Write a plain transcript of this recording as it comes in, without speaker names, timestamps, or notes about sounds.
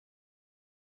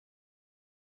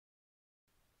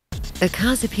A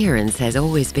car's appearance has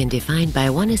always been defined by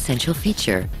one essential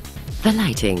feature: the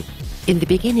lighting. In the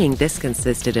beginning, this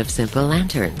consisted of simple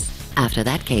lanterns. After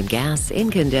that came gas,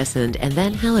 incandescent, and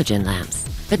then halogen lamps.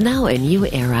 But now a new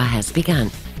era has begun.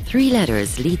 3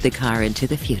 letters lead the car into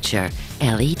the future: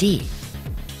 LED.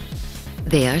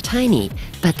 They are tiny,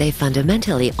 but they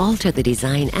fundamentally alter the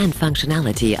design and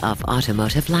functionality of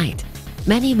automotive light.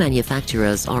 Many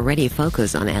manufacturers already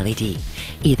focus on LED,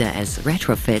 either as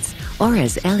retrofits or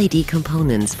as LED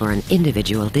components for an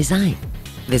individual design,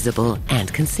 visible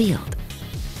and concealed.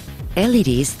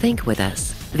 LEDs think with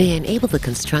us. They enable the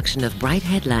construction of bright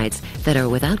headlights that are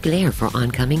without glare for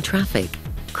oncoming traffic.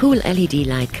 Cool LED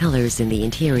light colors in the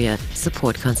interior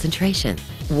support concentration.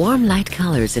 Warm light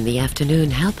colors in the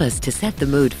afternoon help us to set the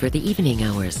mood for the evening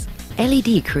hours.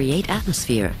 LED create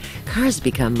atmosphere. Cars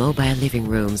become mobile living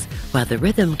rooms, while the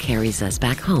rhythm carries us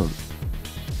back home.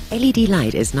 LED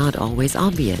light is not always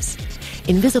obvious.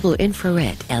 Invisible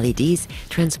infrared LEDs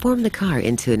transform the car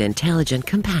into an intelligent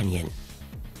companion.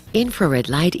 Infrared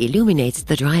light illuminates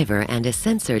the driver and a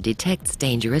sensor detects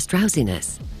dangerous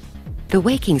drowsiness. The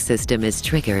waking system is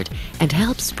triggered and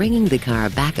helps bringing the car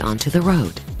back onto the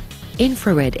road.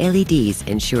 Infrared LEDs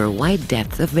ensure wide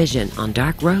depth of vision on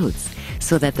dark roads,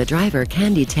 so that the driver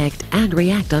can detect and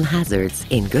react on hazards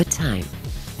in good time.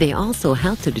 They also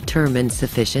help to determine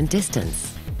sufficient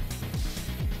distance.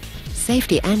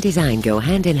 Safety and design go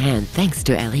hand in hand thanks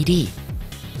to LED.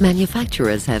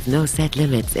 Manufacturers have no set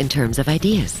limits in terms of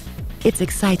ideas. It's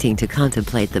exciting to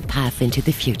contemplate the path into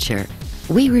the future.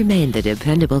 We remain the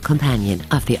dependable companion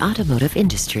of the automotive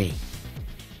industry.